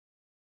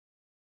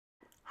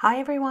Hi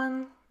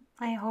everyone,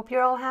 I hope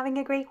you're all having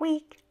a great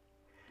week.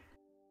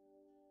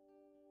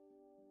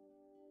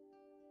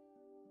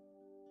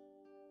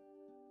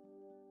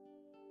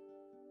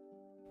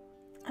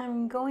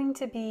 I'm going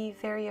to be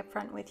very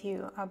upfront with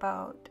you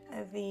about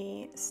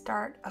the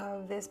start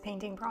of this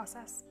painting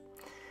process.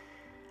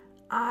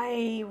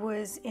 I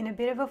was in a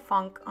bit of a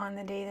funk on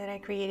the day that I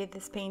created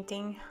this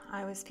painting.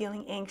 I was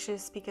feeling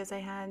anxious because I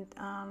had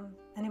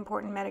an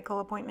important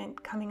medical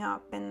appointment coming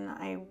up and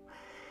I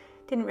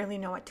didn't really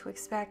know what to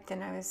expect,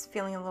 and I was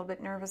feeling a little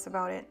bit nervous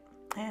about it.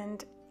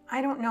 And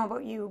I don't know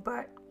about you,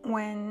 but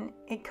when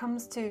it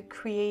comes to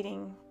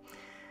creating,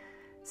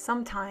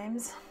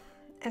 sometimes,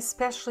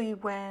 especially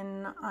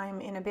when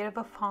I'm in a bit of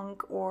a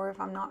funk, or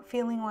if I'm not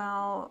feeling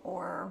well,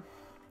 or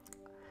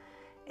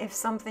if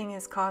something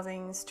is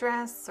causing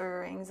stress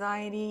or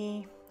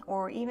anxiety,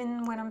 or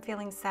even when I'm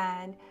feeling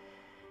sad,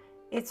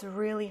 it's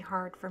really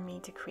hard for me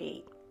to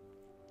create.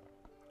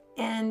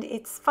 And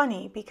it's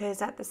funny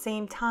because at the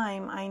same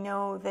time, I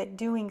know that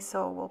doing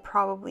so will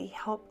probably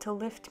help to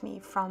lift me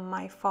from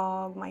my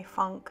fog, my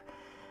funk,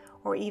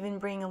 or even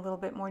bring a little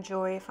bit more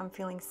joy if I'm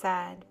feeling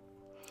sad.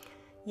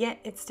 Yet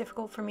it's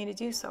difficult for me to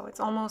do so. It's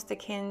almost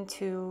akin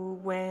to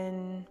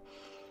when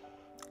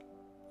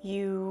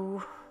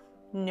you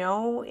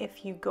know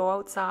if you go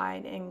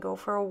outside and go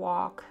for a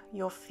walk,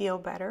 you'll feel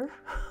better.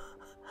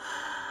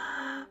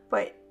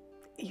 But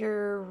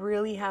you're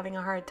really having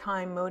a hard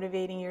time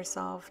motivating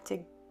yourself to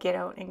get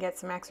out and get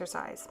some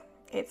exercise.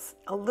 It's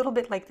a little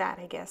bit like that,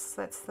 I guess.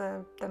 That's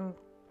the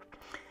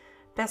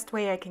best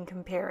way I can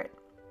compare it.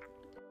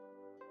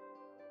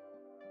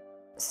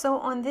 So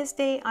on this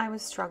day I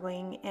was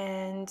struggling,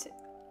 and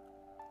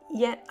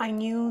yet I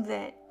knew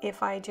that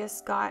if I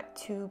just got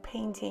to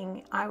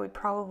painting, I would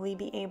probably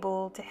be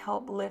able to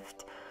help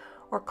lift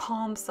or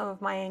calm some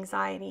of my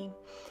anxiety,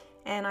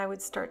 and I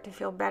would start to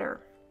feel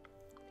better.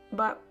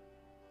 But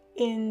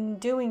in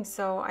doing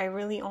so, I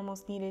really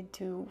almost needed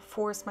to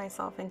force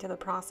myself into the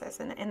process.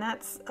 And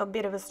that's a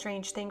bit of a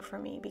strange thing for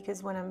me,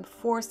 because when I'm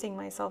forcing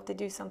myself to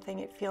do something,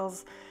 it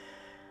feels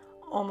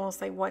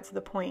almost like, what's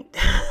the point?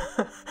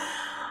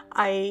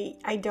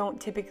 I don't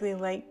typically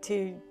like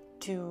to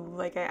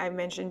like I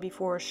mentioned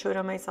before, should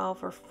on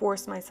myself or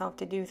force myself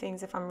to do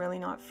things if I'm really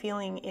not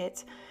feeling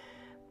it.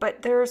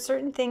 But there are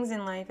certain things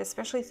in life,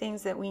 especially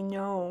things that we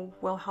know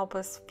will help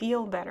us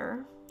feel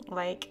better,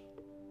 like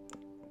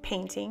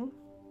painting,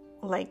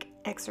 like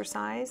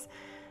exercise,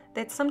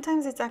 that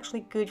sometimes it's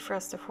actually good for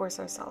us to force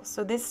ourselves.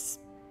 So this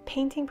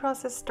painting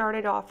process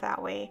started off that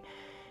way.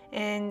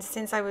 And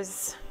since I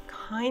was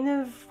kind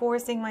of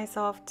forcing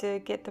myself to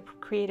get the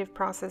creative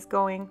process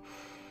going,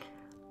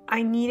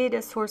 I needed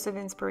a source of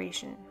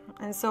inspiration.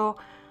 And so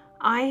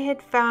I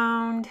had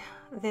found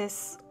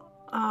this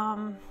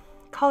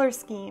color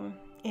scheme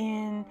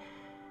in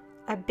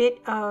a bit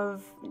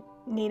of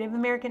Native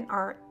American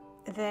art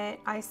that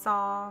I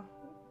saw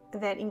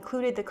that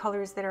included the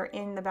colors that are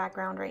in the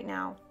background right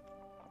now.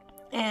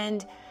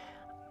 And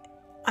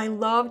I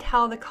loved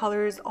how the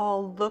colors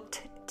all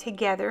looked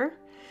together.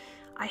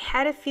 I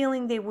had a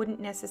feeling they wouldn't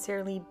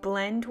necessarily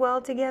blend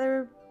well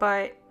together,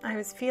 but I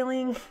was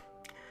feeling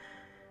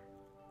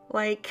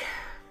like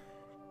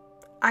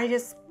I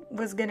just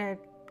was gonna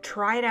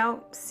try it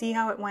out, see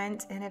how it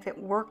went, and if it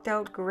worked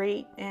out,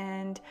 great.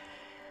 And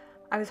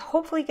I was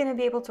hopefully going to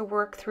be able to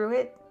work through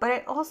it, but I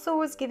also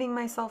was giving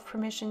myself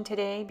permission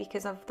today,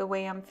 because of the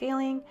way I'm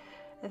feeling,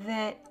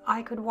 that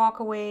I could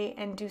walk away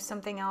and do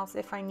something else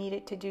if I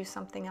needed to do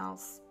something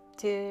else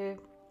to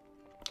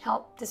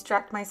help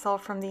distract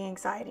myself from the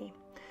anxiety.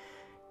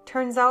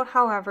 Turns out,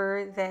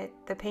 however, that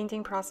the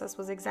painting process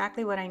was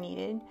exactly what I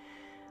needed,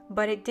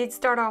 but it did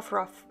start off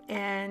rough,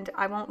 and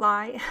I won't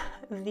lie,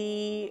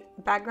 the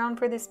background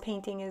for this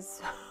painting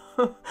is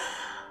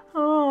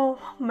oh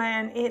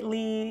man, it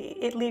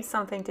leaves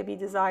something to be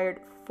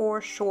desired for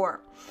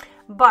sure.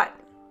 But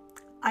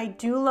I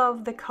do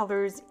love the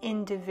colors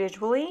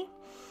individually,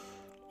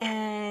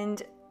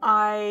 and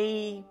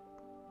I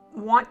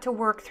want to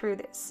work through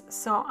this.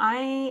 So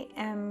I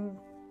am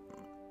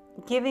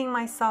giving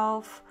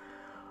myself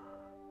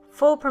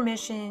full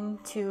permission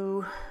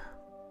to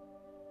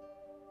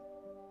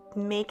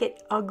make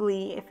it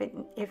ugly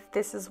if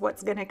this is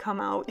what's going to come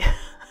out.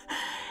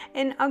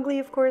 And ugly,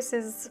 of course,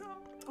 is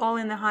all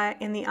in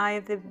the eye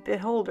of the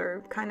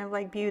beholder, kind of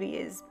like beauty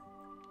is.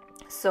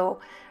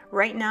 So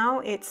right now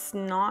it's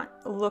not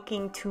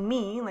looking to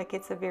me like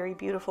it's a very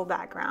beautiful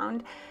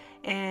background,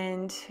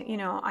 and you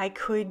know, I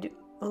could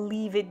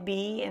leave it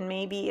be, and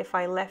maybe if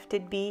I left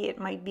it be, it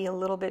might be a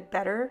little bit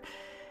better.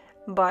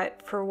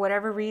 But for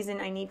whatever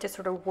reason, I need to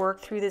sort of work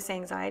through this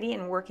anxiety,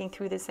 and working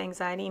through this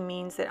anxiety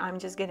means that I'm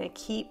just going to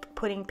keep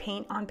putting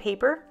paint on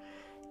paper,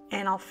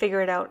 and I'll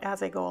figure it out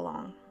as I go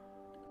along.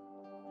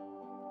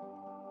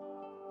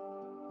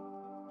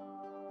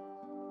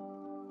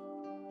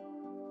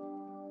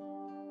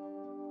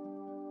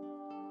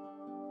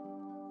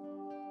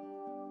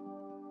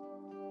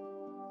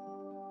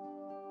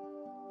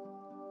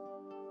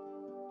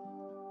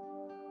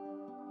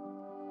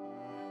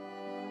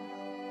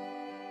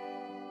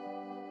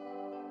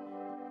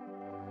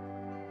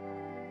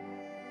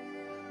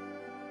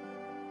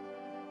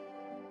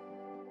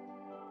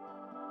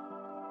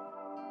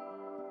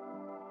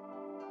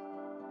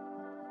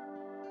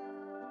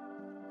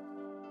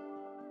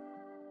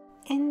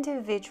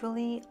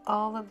 individually,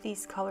 all of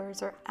these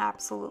colors are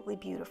absolutely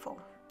beautiful.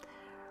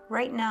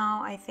 Right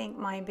now, I think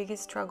my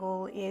biggest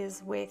struggle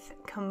is with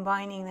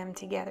combining them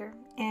together.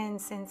 And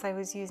since I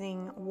was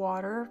using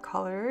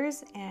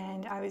watercolors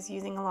and I was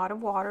using a lot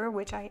of water,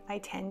 which I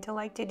tend to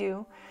like to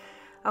do,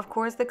 of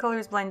course the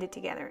colors blended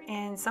together.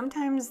 And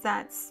sometimes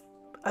that's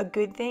a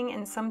good thing,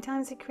 and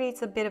sometimes it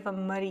creates a bit of a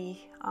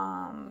muddy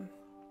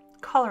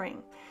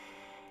coloring.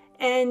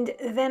 And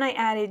then I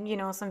added, you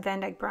know, some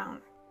Van Dyke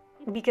brown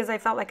because I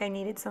felt like I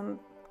needed some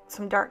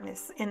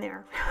darkness in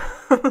there.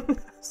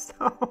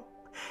 So,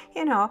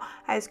 you know,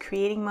 I was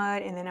creating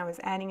mud and then I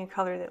was adding a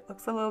color that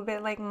looks a little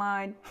bit like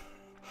mud.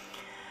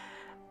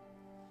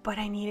 But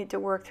I needed to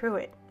work through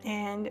it.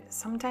 And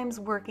sometimes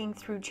working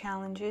through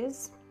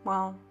challenges,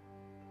 well,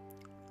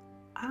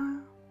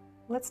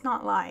 let's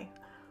not lie.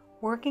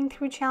 Working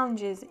through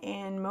challenges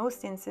in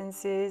most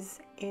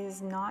instances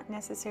is not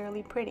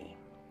necessarily pretty.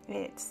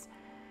 It's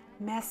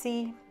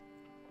messy.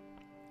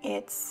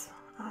 It's,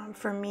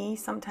 for me,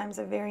 sometimes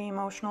a very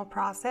emotional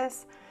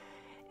process.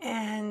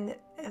 And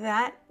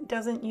that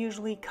doesn't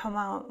usually come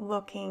out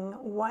looking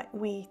what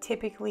we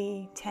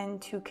typically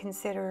tend to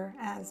consider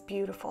as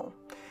beautiful.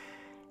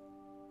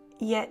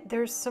 Yet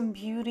there's some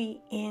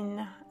beauty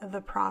in the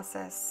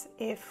process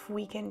if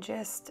we can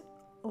just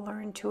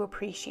learn to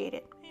appreciate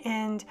it.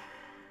 And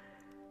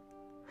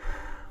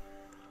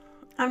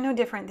I'm no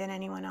different than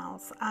anyone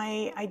else.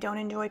 I don't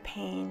enjoy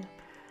pain.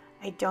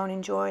 I don't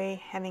enjoy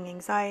having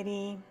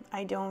anxiety.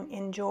 I don't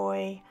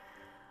enjoy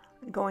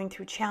going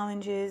through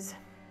challenges.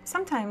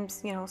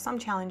 Sometimes, you know, some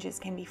challenges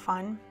can be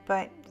fun,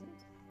 but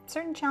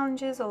certain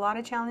challenges, a lot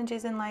of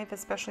challenges in life,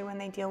 especially when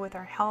they deal with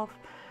our health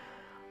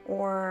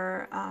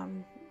or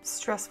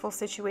stressful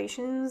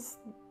situations,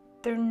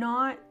 they're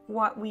not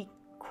what we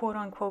quote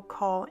unquote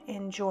call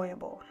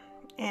enjoyable.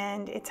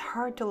 And it's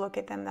hard to look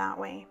at them that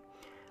way,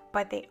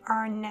 but they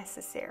are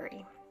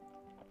necessary.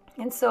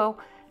 And so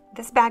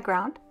this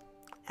background,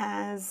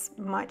 as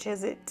much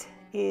as it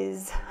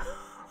is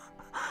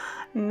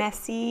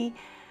messy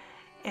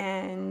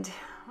and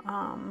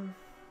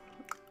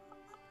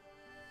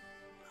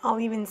I'll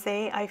even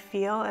say I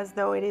feel as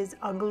though it is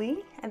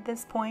ugly at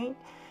this point,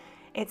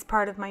 it's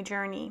part of my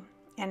journey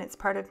and it's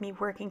part of me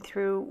working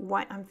through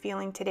what I'm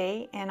feeling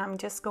today, and I'm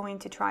just going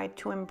to try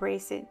to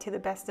embrace it to the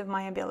best of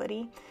my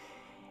ability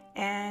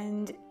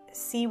and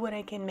see what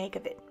I can make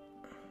of it.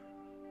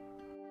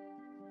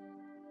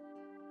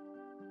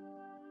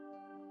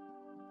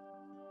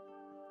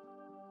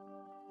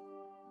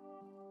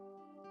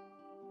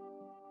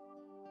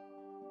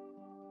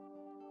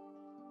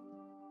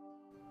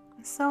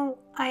 So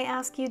I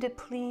ask you to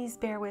please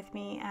bear with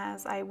me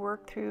as I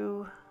work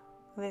through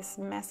this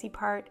messy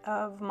part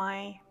of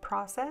my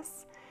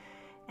process,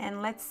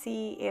 and let's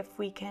see if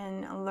we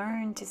can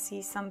learn to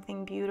see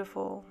something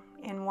beautiful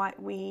in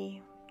what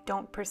we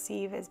don't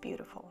perceive as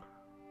beautiful.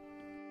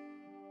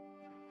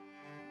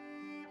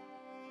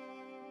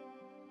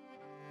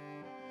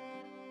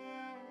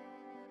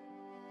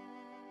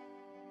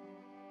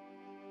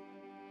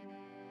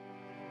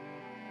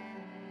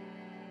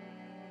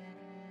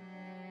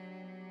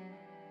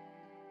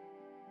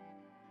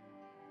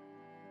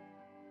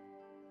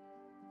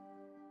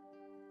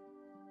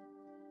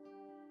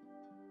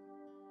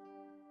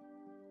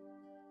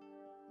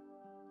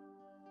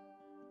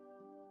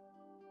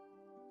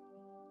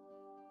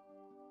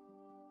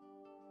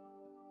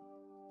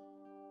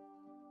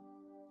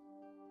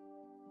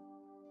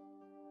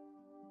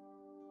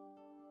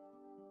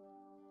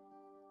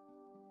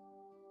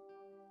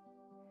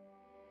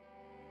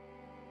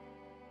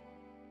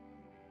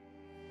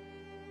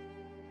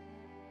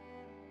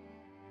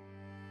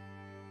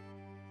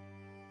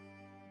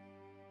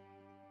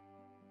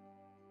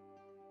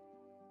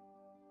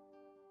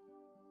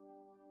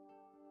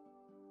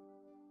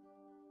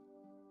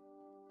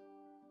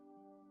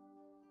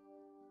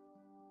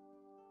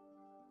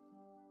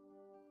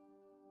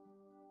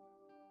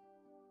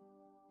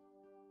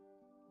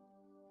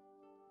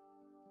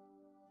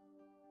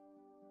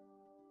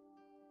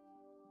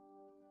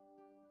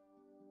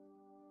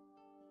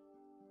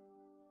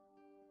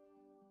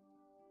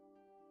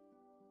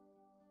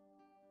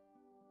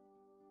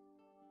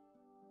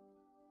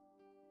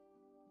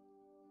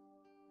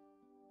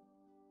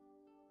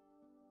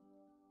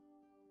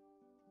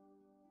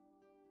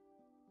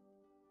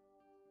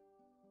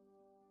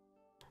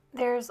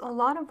 There's a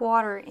lot of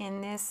water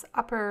in this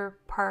upper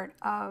part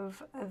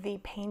of the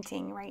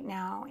painting right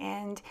now,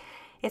 and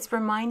it's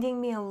reminding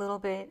me a little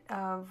bit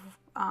of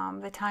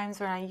the times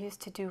when I used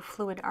to do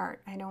fluid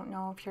art. I don't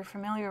know if you're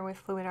familiar with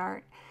fluid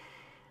art,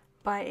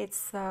 but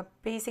it's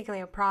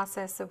basically a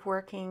process of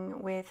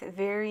working with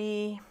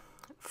very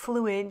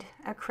fluid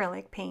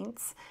acrylic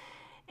paints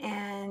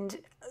and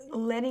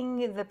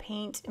letting the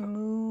paint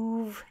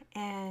move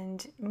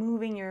and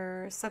moving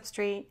your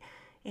substrate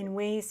in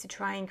ways to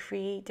try and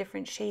create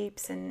different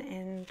shapes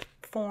and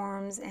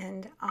forms.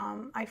 And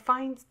I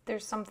find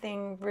there's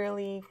something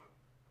really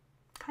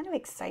kind of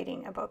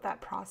exciting about that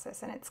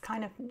process, and it's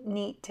kind of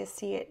neat to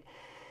see it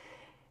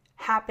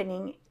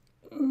happening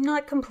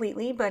Not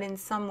completely, but in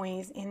some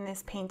ways in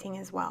this painting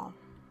as well.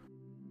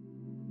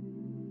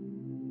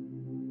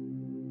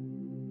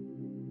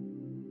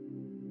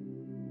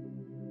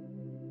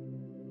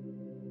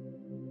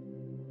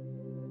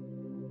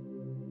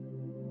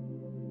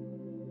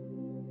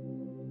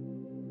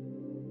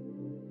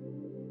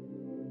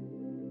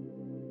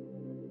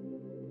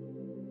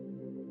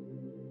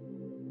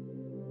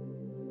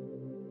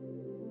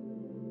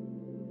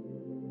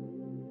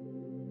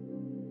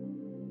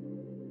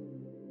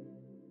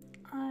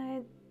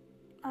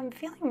 I'm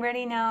feeling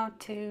ready now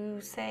to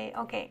say,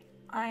 okay,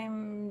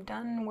 I'm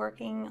done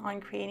working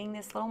on creating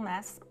this little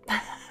mess.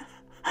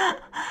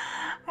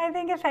 I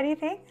think if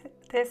anything,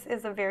 this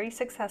is a very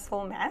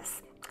successful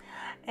mess.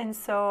 And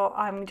so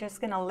I'm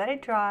just going to let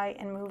it dry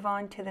and move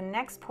on to the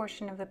next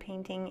portion of the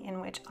painting,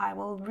 in which I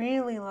will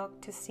really look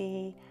to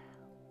see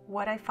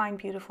what I find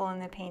beautiful in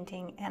the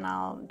painting, and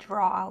I'll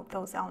draw out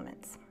those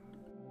elements.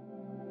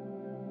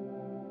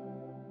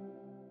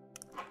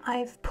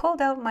 I've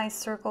pulled out my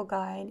circle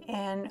guide,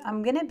 and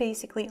I'm going to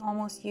basically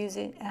almost use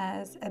it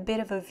as a bit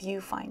of a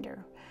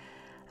viewfinder.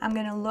 I'm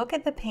going to look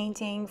at the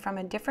painting from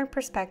a different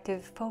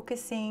perspective,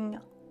 focusing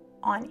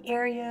on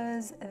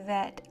areas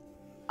that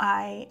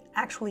I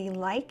actually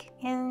like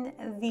in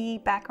the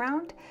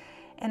background,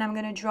 and I'm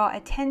going to draw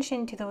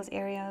attention to those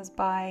areas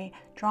by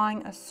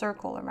drawing a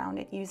circle around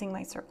it using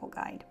my circle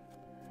guide.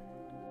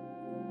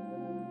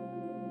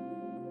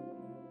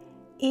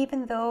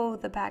 Even though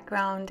the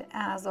background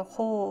as a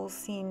whole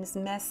seems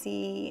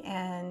messy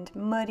and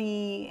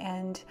muddy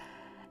and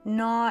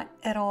not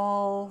at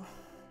all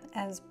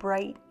as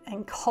bright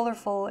and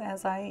colorful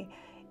as I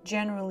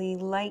generally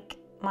like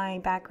my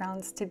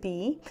backgrounds to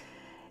be,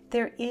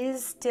 there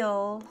is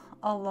still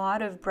a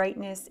lot of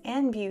brightness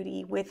and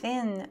beauty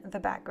within the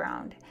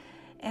background.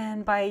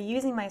 And by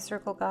using my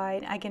circle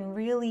guide, I can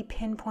really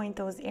pinpoint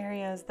those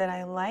areas that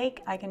I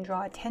like. I can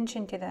draw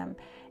attention to them,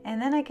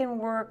 and then I can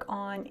work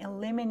on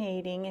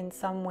eliminating in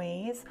some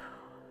ways,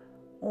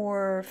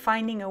 or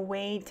finding a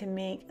way to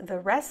make the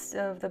rest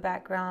of the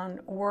background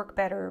work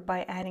better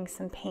by adding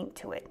some paint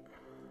to it.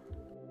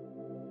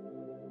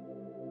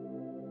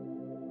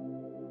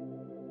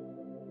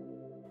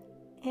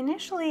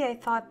 Initially, I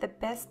thought the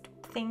best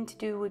thing to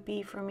do would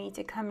be for me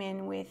to come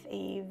in with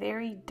a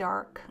very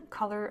dark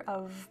color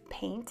of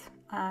paint,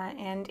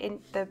 and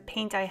the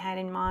paint I had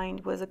in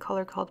mind was a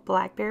color called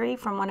Blackberry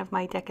from one of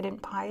my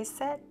Decadent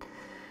Pies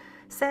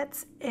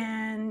sets,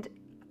 and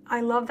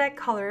I love that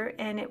color,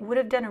 and it would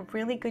have done a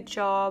really good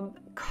job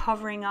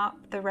covering up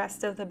the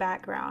rest of the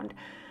background.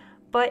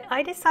 But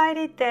I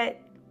decided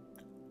that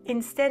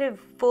instead of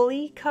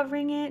fully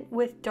covering it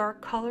with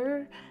dark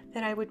color,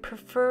 that I would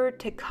prefer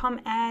to come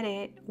at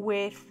it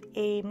with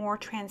a more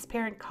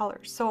transparent color.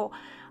 So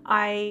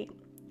I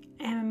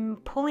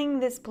am pulling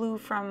this blue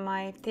from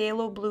my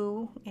phthalo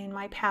blue in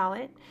my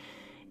palette,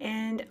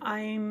 and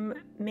I'm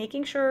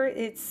making sure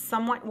it's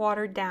somewhat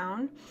watered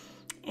down,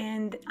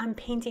 and I'm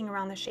painting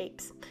around the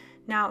shapes.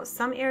 Now,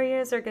 some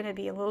areas are going to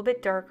be a little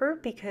bit darker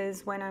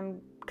because when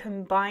I'm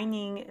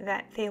combining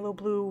that phthalo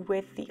blue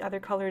with the other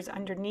colors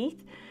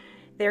underneath,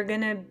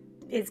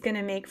 it's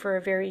gonna make for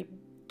a very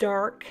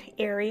dark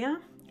area,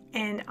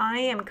 and I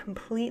am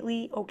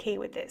completely okay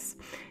with this.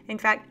 In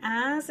fact,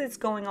 as it's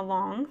going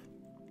along,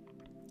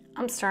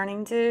 I'm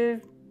starting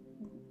to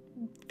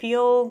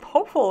feel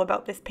hopeful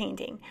about this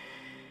painting,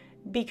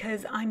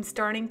 because I'm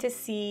starting to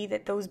see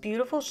that those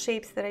beautiful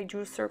shapes that I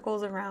drew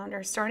circles around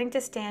are starting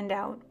to stand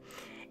out,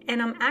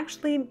 and I'm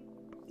actually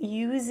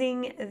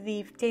using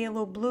the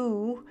phthalo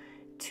blue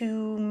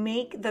to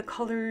make the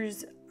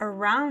colors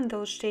around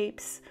those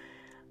shapes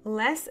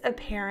less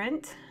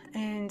apparent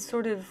and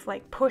sort of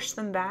like push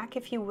them back,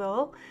 if you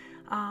will,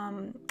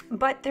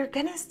 but they're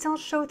gonna still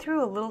show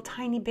through a little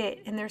tiny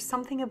bit, and there's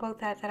something about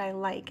that I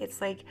like. It's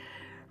like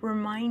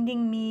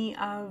reminding me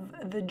of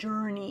the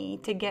journey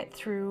to get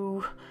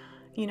through,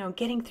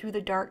 getting through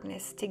the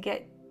darkness to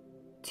get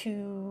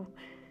to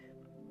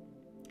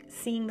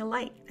seeing the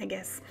light, I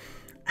guess.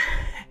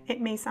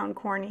 It may sound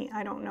corny,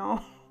 I don't know,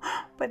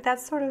 but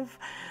that's sort of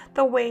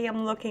the way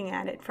I'm looking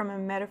at it from a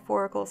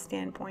metaphorical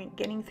standpoint,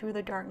 getting through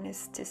the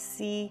darkness to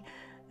see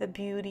the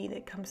beauty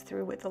that comes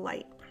through with the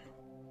light.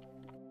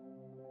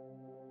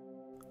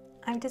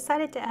 I've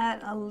decided to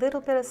add a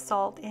little bit of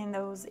salt in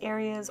those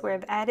areas where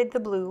I've added the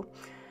blue.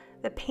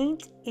 The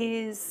paint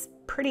is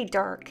pretty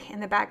dark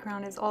and the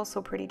background is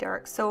also pretty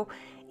dark, so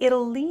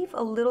it'll leave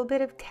a little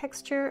bit of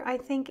texture, I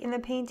think, in the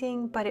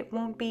painting, but it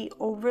won't be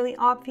overly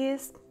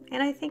obvious,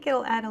 and I think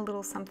it'll add a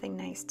little something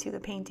nice to the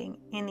painting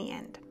in the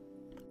end.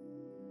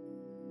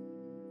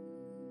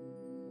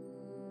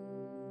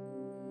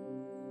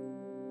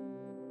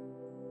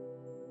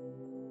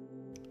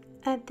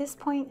 At this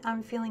point,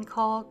 I'm feeling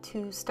called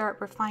to start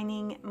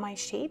refining my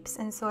shapes,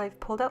 and so I've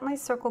pulled out my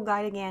circle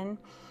guide again,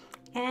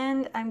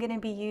 and I'm going to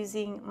be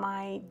using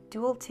my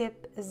dual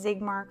tip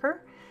zig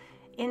marker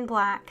in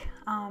black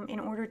in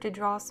order to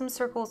draw some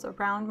circles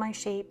around my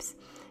shapes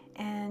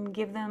and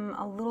give them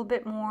a little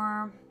bit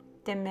more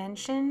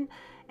dimension,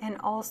 and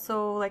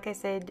also, like I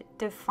said,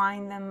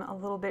 define them a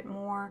little bit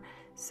more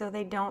so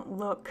they don't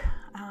look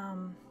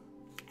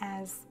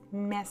as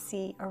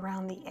messy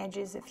around the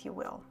edges, if you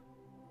will.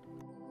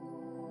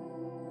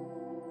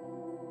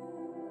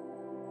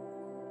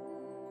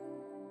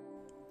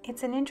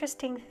 It's an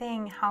interesting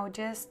thing how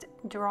just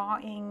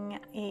drawing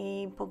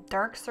a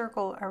dark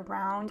circle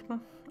around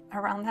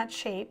that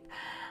shape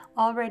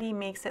already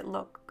makes it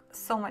look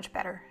so much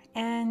better.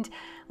 And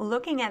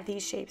looking at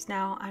these shapes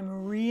now,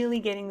 I'm really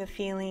getting the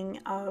feeling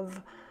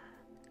of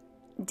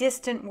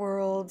distant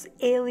worlds,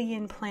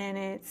 alien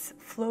planets,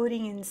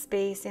 floating in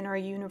space in our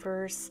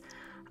universe.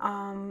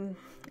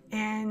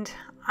 And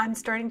I'm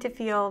starting to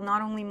feel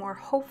not only more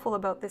hopeful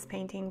about this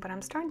painting, but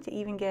I'm starting to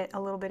even get a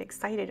little bit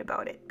excited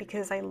about it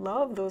because I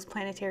love those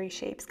planetary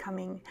shapes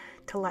coming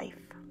to life.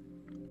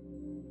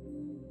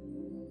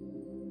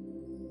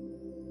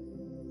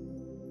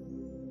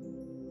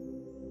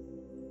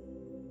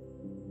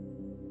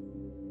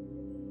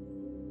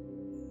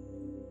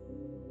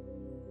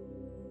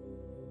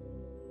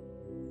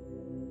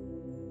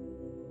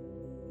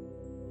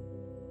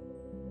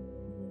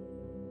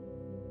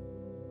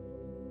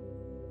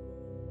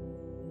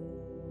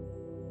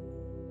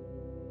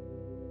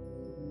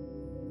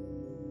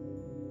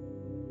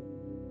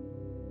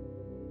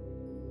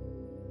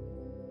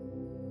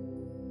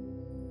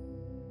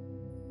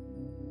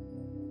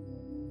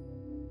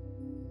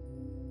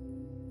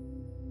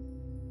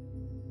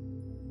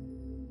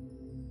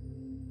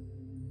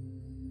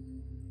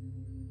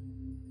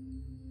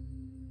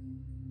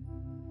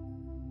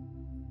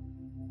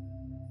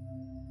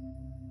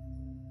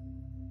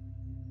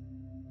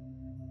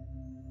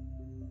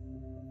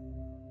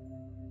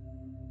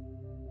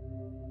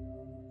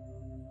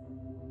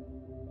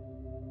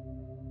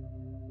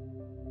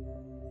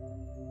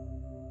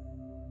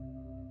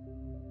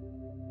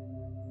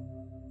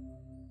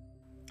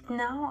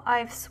 Now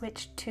I've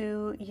switched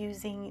to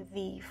using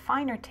the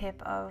finer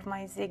tip of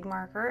my Zig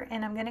marker,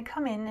 and I'm going to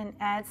come in and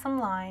add some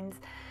lines.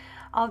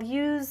 I'll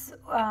use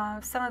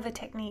some of the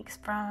techniques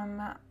from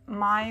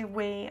my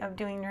way of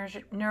doing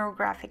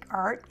neurographic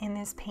art in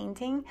this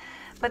painting,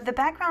 but the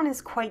background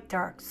is quite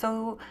dark,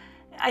 so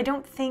I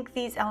don't think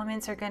these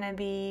elements are going to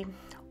be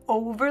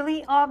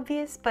overly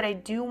obvious, but I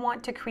do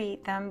want to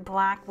create them.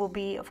 Black will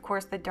be, of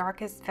course, the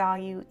darkest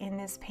value in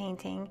this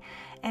painting,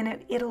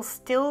 and it'll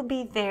still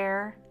be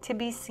there to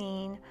be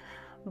seen,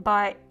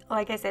 but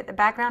like I said, the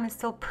background is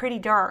still pretty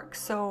dark,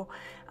 so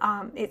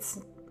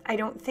I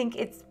don't think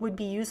it would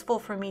be useful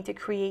for me to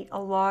create a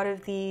lot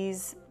of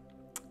these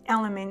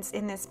elements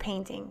in this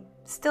painting.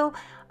 Still,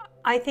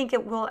 I think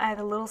it will add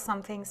a little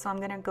something, so I'm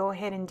going to go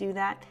ahead and do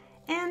that.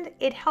 And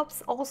it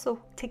helps also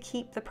to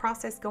keep the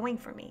process going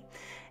for me.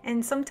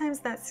 And sometimes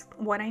that's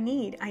what I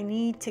need. I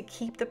need to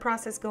keep the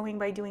process going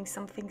by doing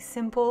something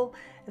simple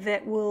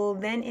that will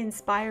then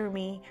inspire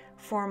me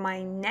for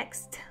my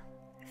next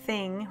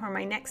thing or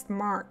my next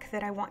mark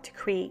that I want to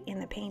create in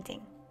the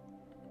painting.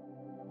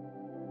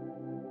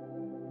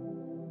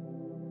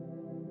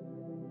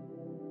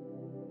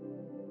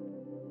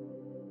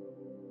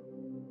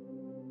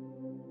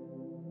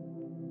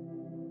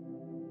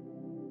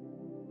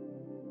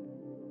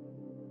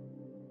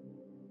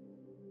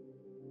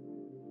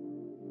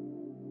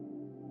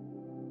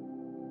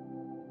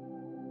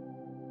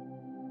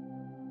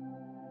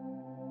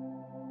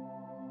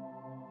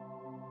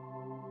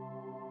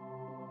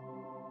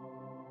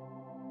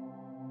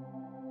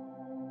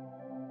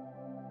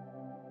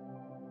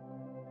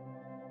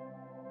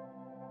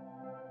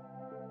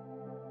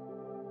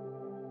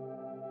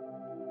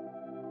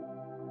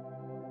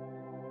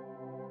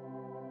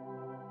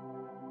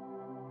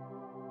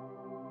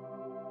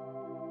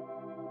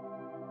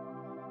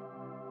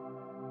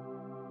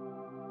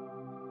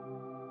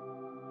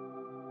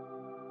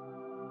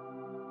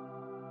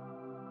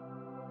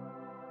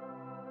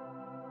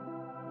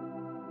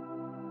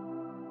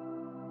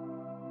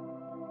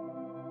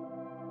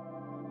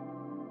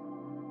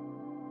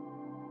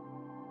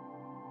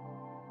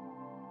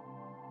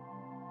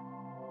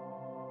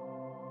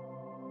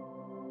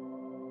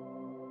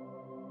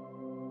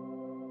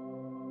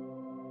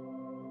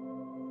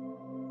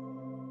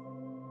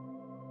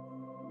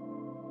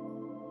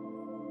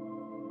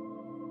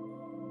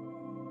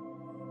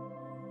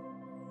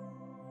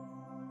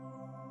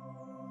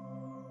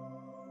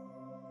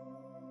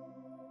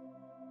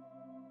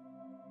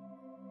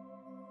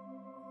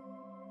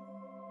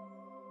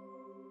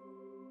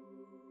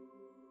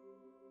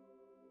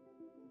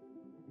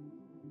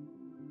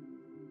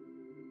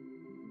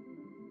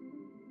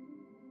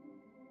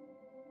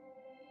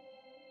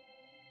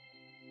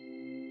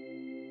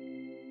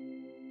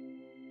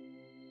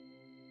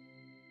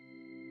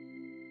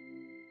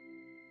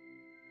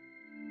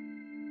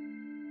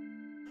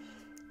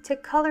 To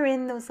color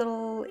in those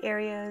little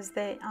areas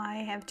that I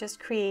have just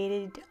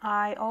created,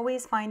 I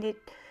always find it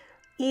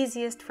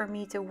easiest for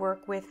me to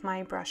work with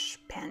my brush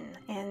pen.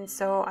 And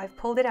so I've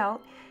pulled it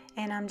out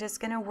and I'm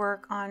just going to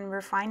work on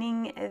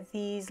refining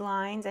these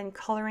lines and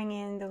coloring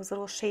in those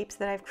little shapes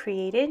that I've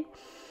created.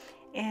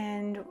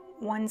 And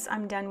once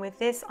I'm done with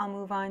this, I'll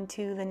move on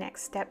to the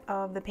next step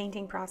of the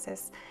painting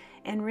process.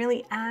 And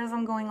really, as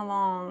I'm going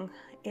along,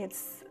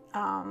 It's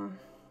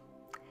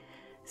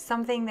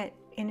something that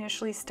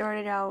initially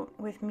started out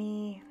with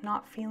me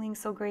not feeling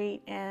so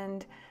great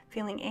and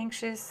feeling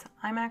anxious.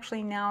 I'm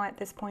actually now at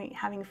this point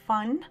having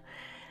fun,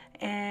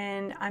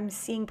 and I'm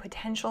seeing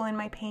potential in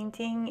my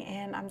painting,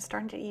 and I'm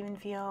starting to even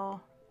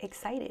feel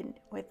excited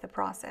with the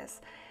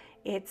process.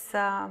 It's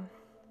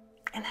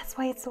and that's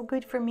why it's so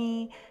good for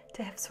me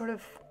to have sort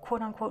of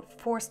quote unquote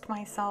forced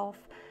myself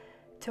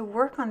to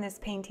work on this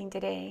painting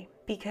today,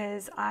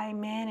 because I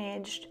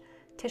managed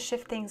to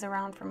shift things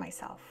around for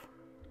myself.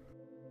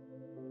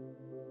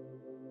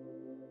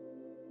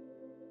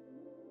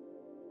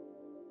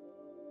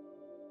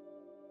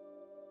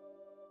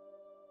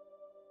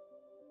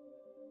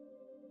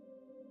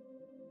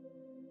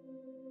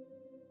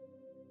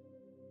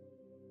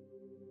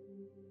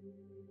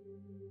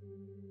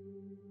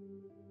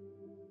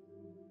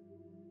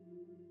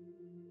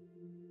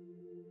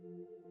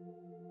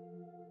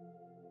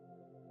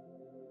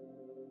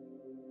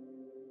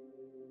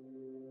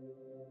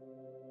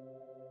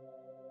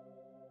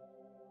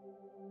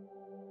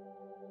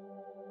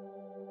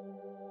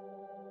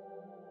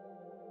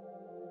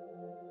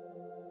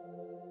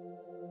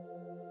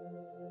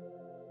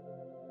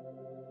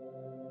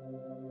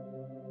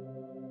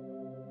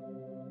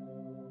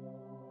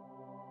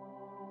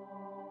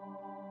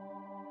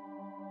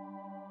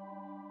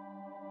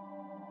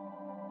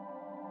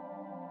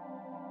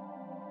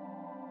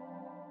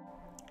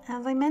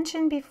 As I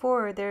mentioned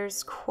before,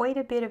 there's quite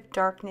a bit of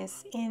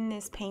darkness in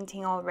this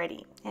painting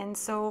already, and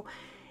so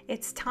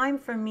it's time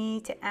for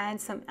me to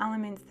add some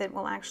elements that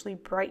will actually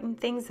brighten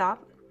things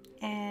up,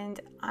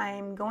 and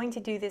I'm going to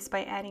do this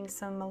by adding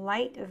some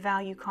light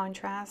value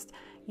contrast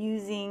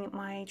using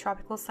my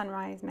Tropical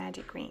Sunrise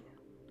Magic Green.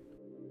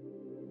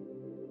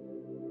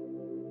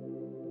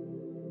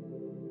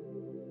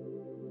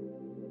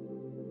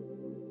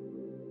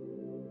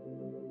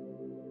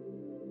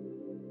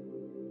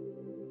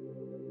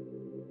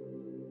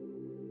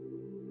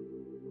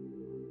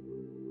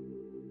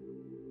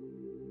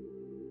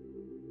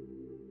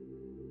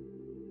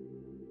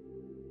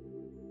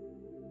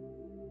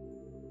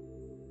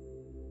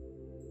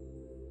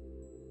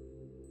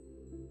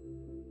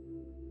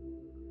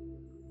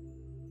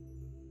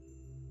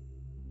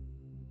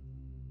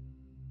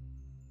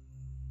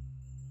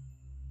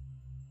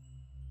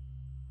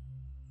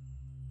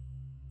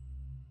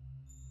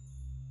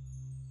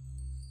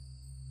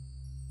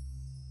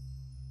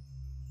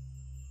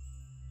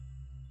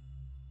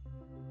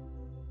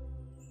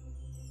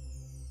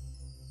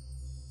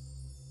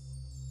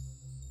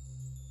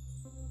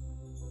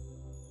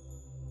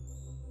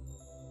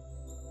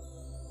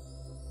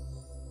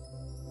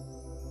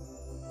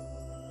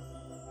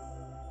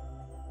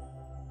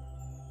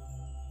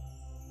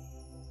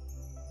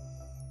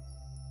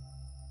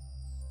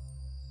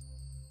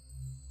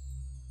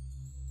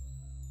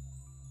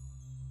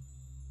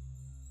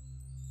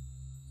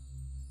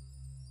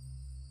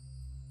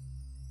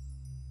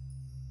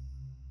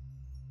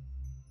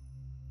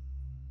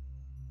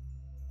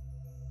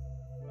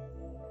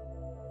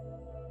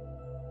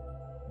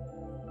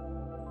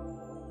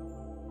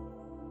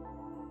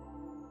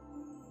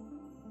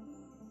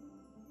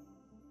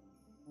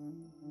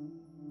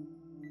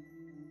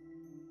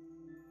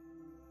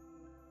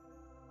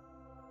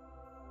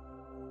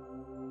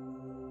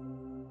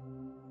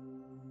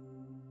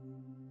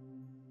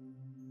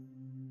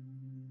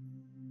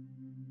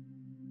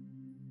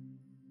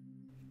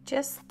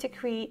 Just to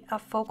create a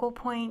focal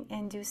point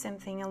and do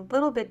something a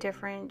little bit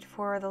different,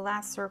 for the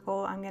last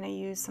circle I'm going to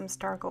use some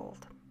Star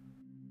Gold.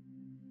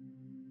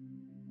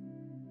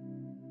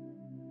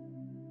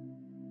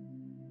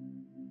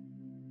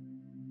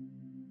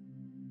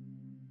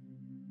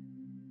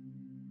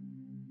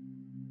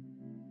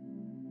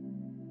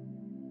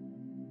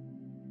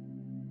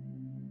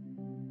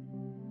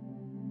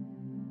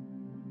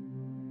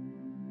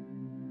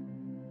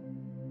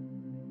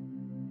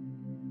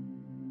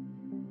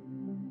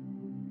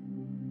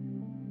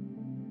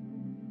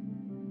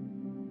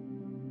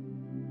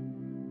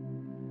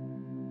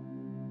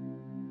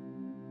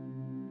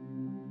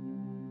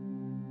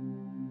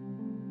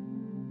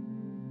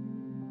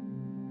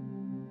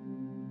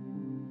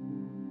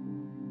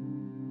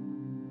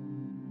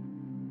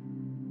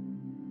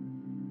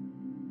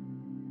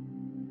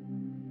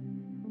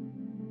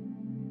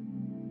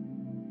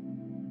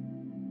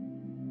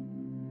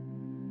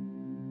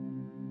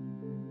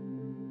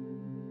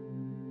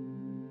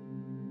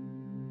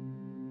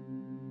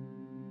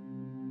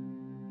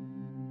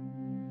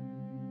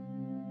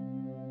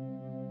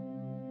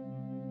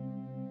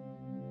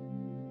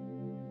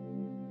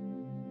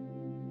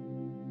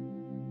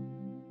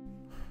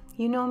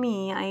 You know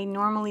me, I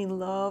normally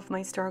love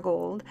my Star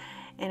Gold,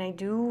 and I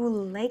do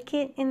like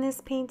it in this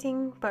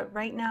painting, but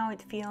right now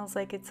it feels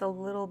like it's a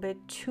little bit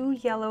too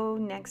yellow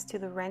next to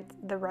the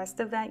rest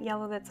of that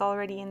yellow that's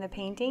already in the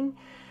painting.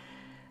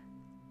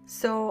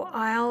 So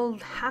I'll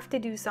have to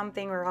do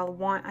something, or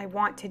I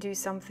want to do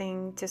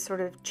something to sort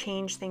of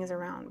change things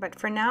around. But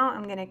for now,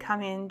 I'm going to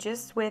come in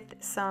just with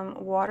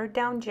some watered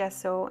down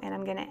gesso, and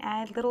I'm going to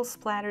add little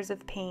splatters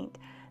of paint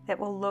that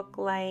will look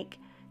like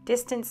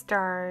distant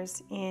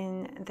stars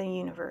in the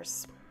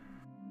universe.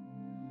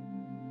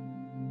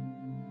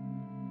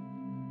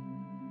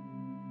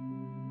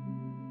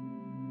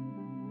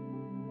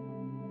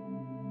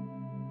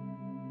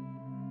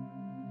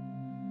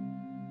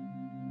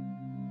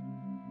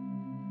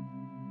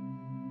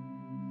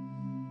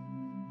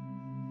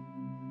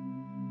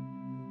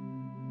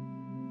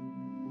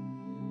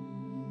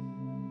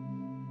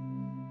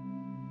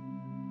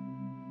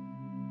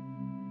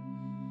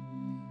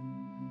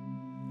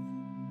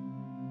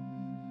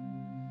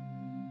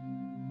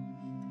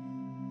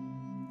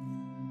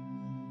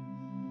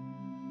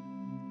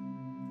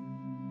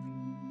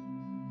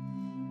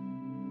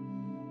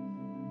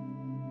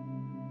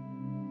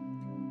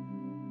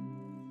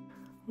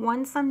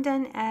 Once I'm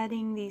done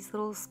adding these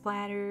little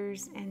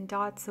splatters and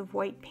dots of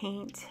white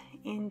paint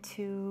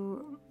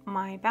into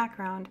my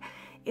background,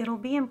 it'll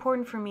be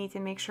important for me to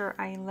make sure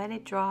I let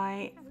it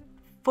dry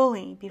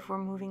fully before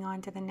moving on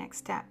to the next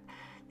step.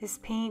 This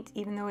paint,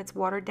 even though it's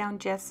watered down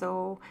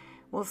gesso,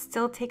 will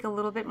still take a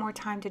little bit more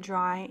time to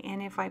dry,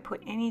 and if I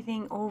put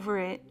anything over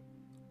it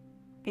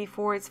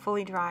before it's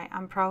fully dry,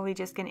 I'm probably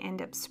just going to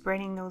end up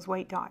spreading those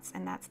white dots,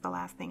 and that's the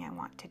last thing I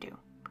want to do.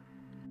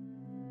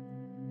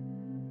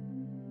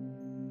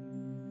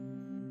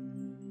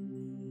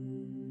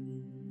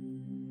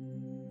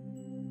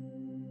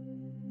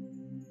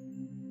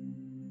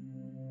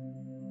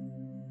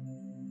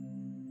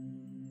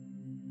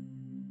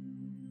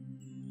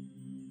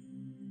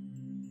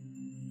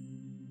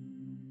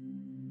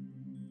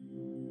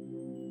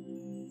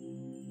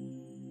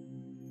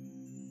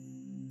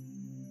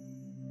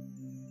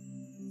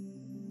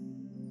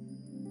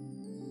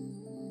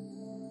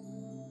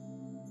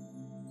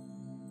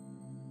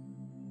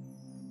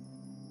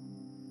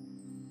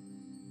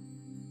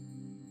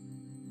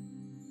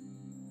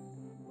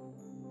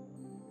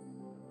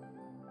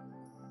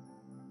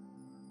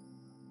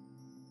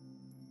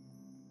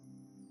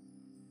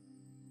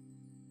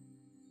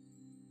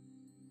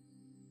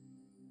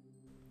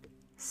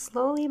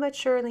 Slowly but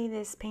surely,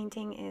 this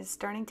painting is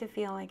starting to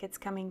feel like it's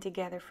coming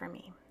together for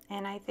me.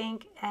 And I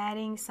think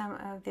adding some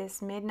of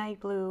this midnight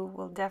blue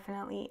will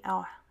definitely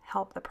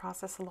help the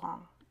process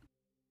along.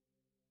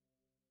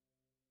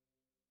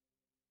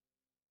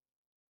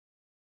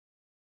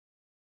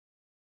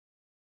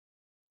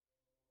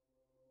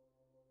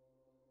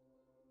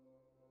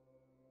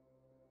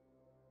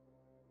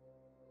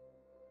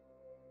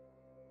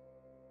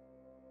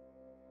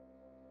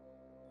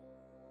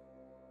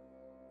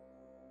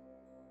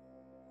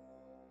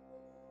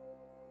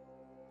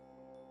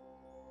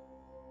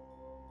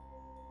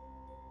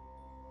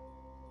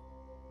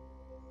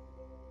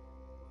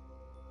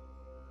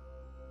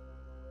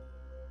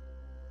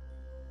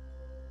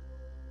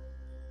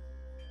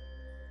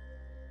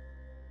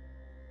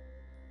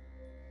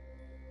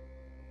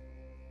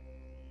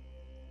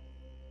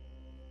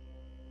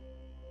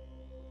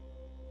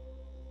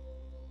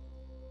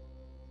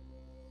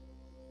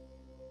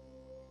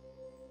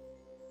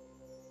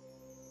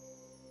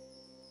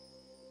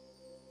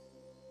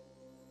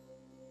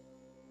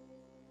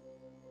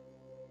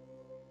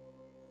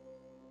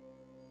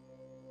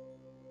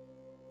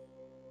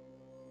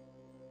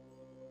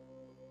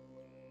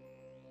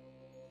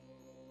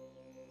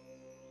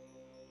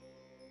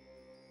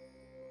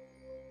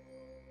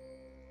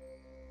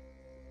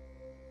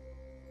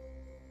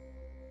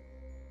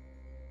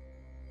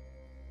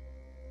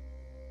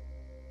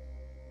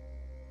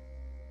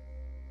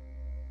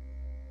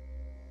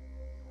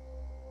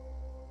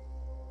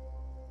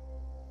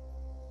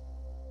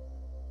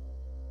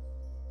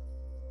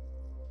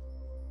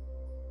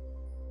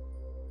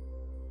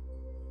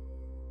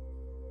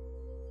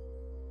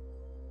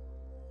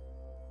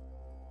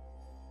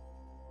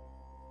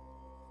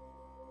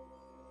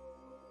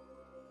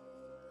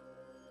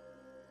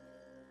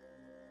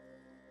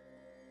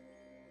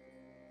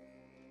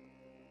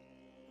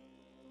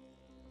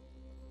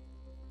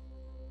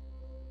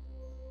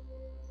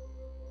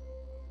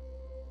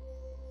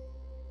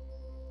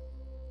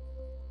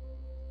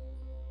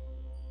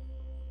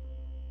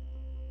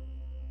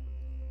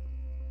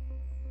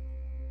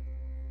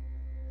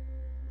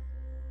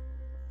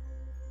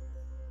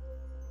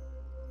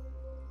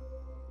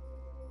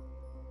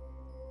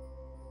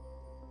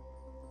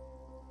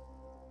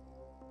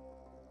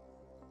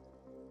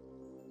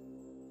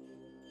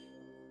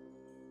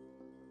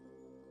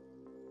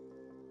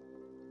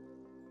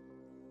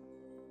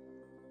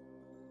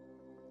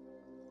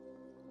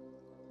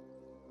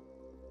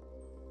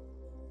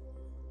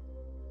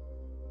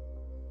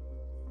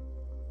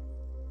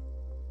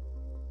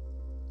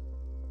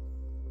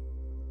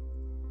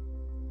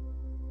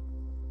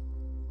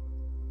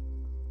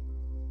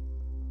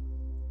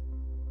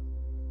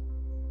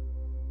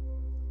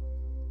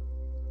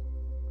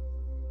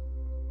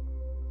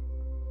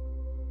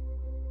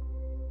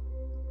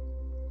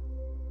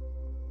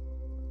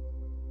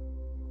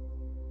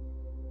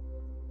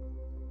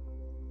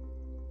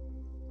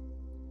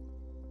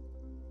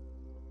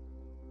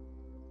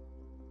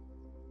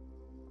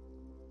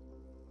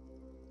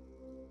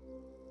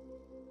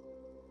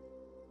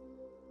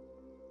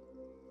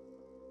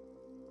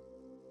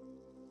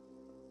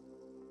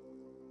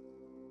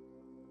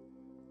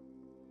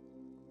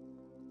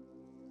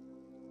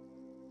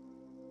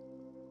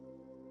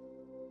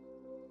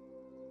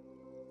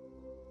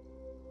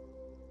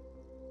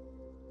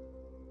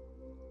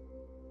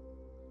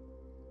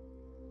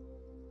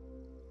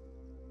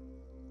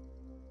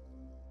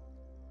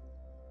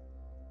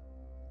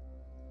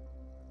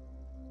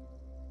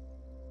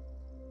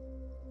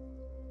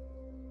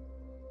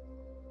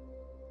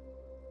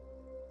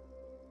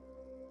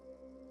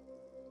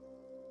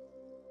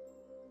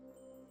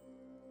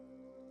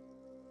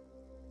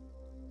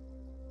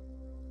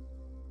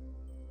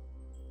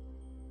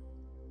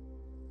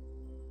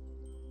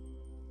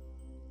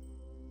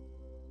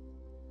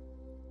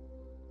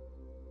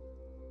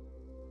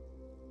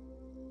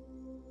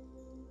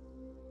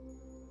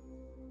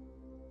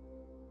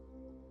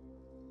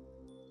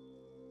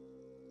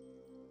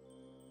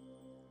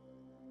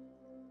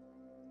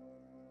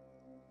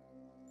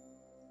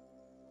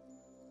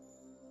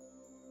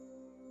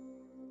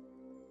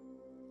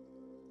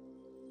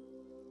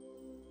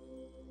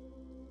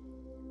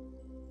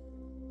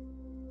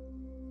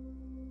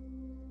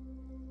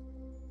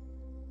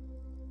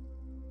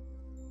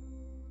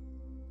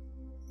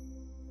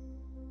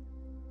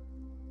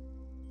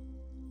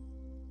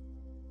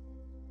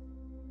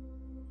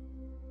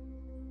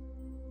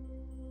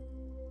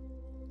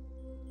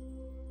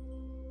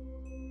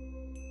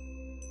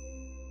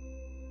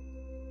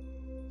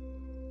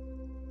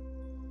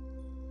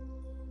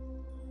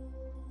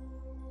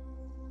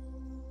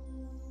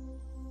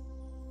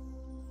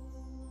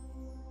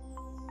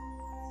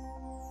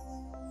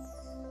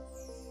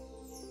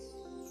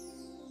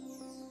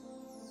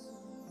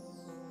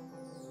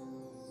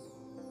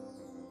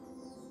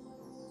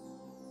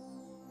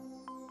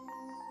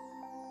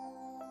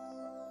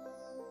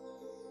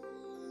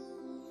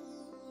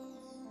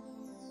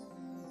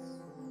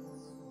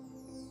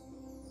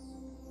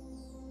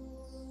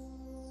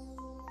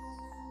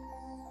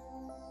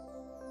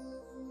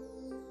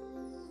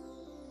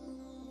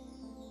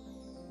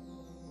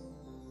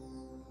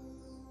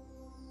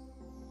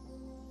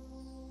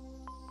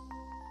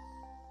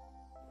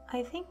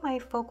 I think my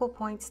focal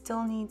point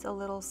still needs a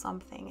little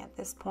something at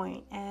this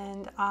point,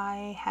 and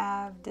I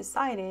have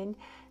decided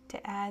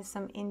to add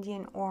some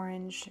Indian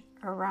orange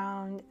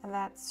around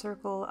that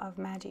circle of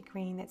magic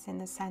green that's in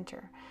the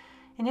center.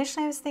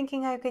 Initially I was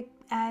thinking I could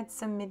add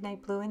some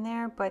midnight blue in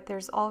there, but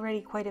there's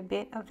already quite a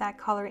bit of that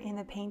color in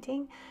the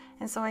painting,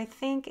 and so I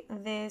think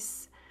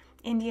this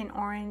Indian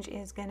orange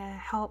is going to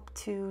help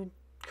to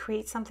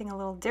create something a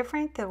little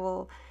different that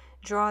will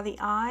draw the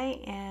eye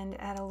and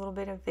add a little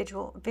bit of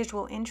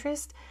visual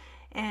interest.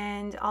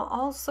 And I'll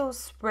also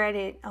spread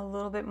it a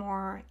little bit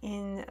more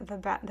in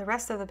the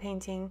rest of the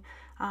painting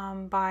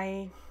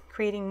by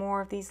creating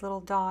more of these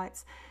little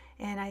dots,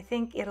 and I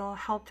think it'll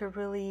help to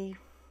really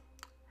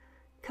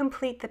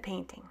complete the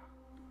painting.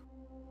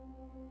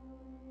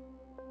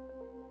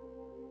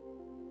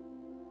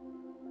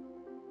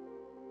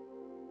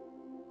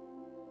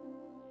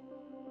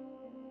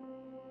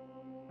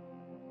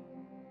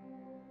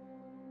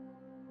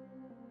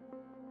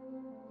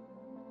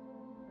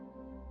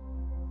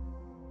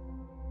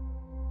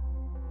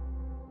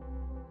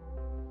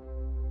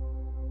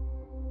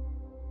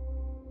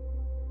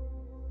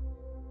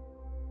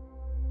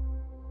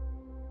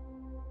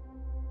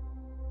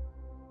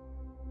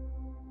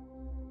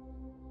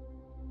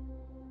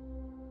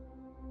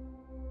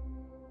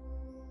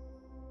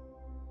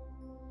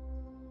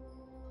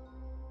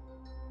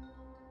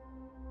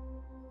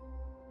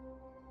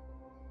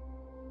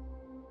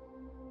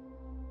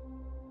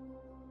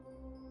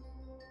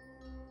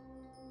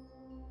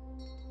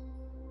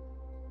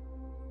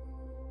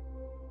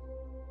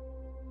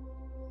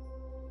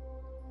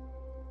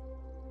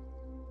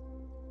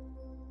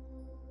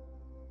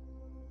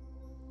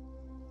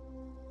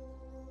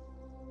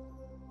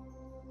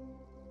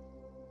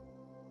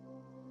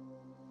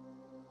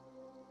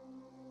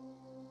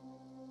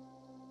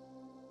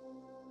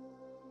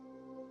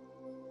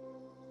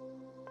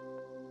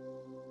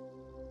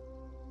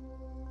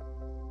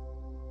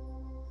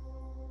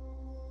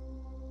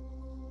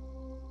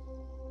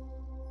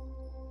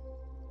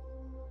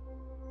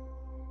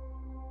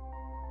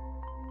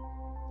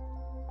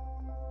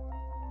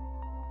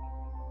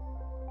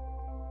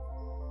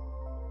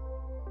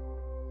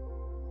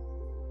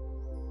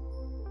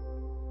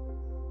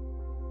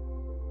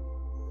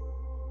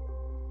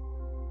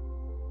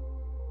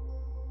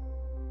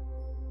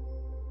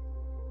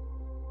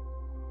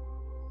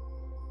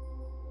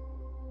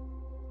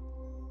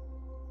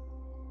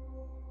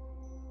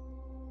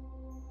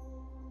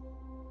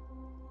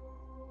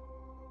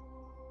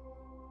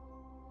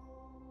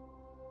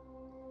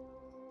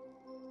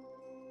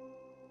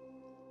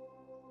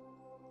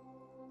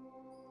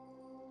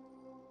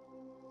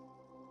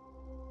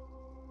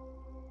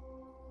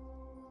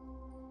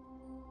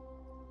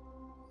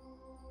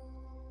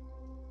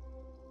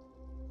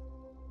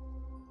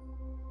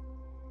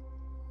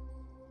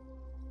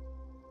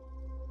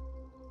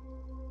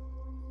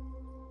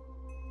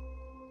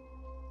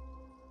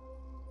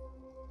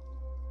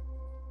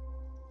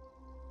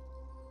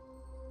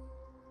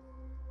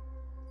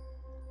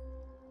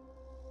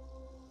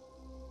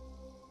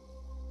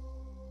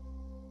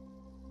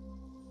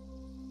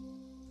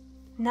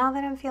 Now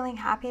that I'm feeling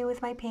happy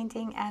with my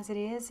painting as it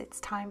is, it's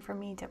time for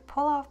me to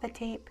pull off the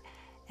tape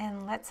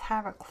and let's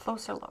have a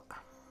closer look.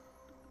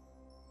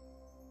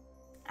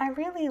 I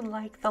really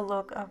like the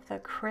look of the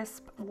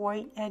crisp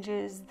white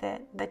edges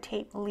that the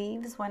tape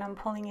leaves when I'm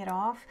pulling it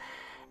off,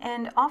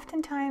 and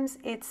oftentimes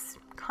it's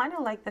kind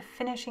of like the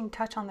finishing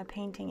touch on the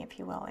painting, if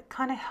you will. It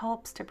kind of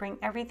helps to bring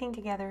everything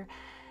together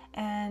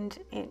and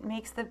it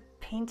makes the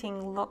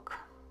painting look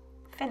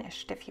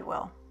finished, if you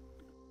will.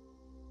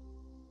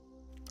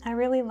 I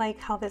really like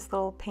how this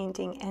little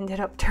painting ended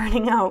up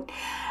turning out.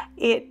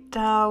 It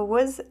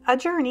was a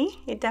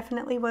journey. It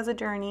definitely was a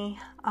journey,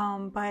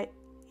 but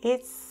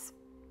it's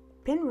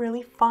been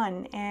really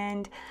fun.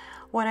 And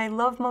what I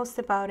love most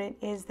about it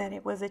is that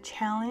it was a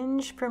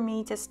challenge for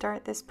me to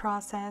start this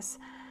process,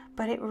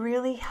 but it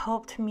really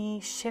helped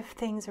me shift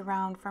things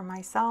around for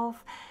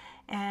myself.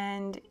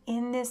 And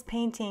in this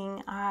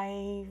painting,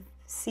 I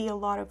see a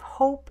lot of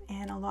hope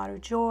and a lot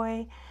of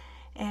joy.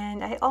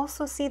 And I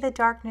also see the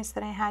darkness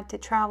that I had to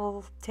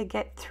travel to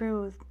get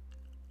through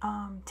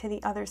to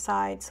the other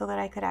side so that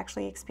I could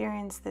actually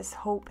experience this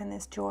hope and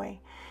this joy.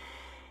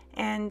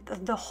 And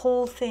the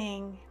whole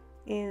thing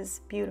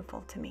is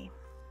beautiful to me.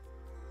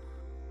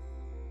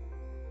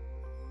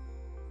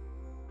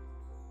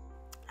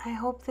 I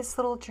hope this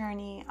little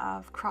journey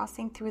of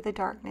crossing through the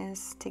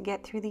darkness to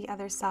get through the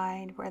other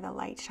side where the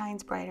light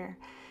shines brighter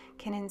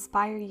can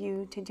inspire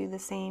you to do the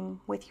same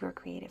with your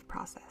creative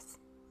process.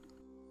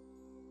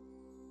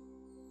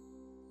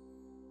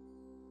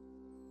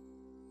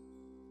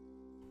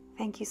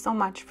 Thank you so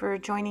much for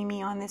joining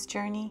me on this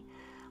journey.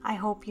 I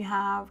hope you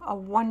have a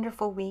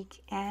wonderful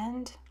week,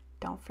 and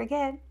don't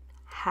forget,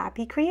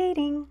 happy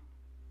creating!